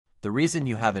the reason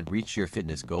you haven't reached your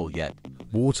fitness goal yet.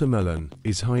 Watermelon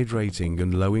is hydrating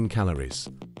and low in calories.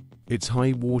 Its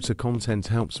high water content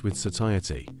helps with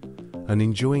satiety, and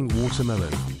enjoying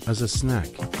watermelon as a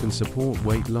snack can support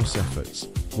weight loss efforts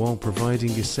while providing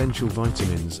essential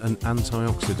vitamins and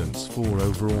antioxidants for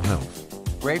overall health.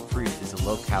 Grapefruit is a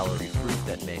low-calorie fruit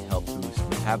that may help boost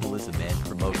metabolism and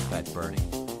promote fat burning.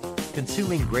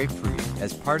 Consuming grapefruit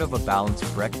as part of a balanced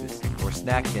breakfast or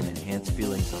snack can enhance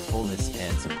feelings of fullness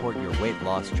and support your weight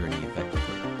loss journey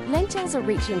effectively. Lentils are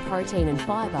rich in protein and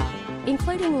fibre.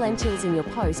 Including lentils in your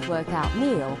post-workout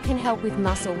meal can help with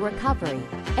muscle recovery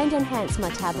and enhance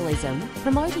metabolism,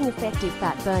 promoting effective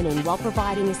fat burning while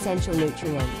providing essential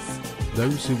nutrients.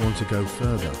 Those who want to go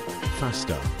further,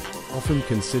 faster, often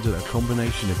consider a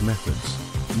combination of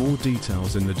methods. More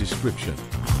details in the description.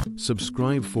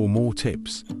 Subscribe for more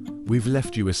tips. We've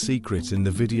left you a secret in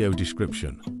the video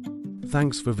description.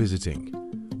 Thanks for visiting.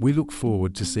 We look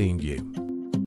forward to seeing you.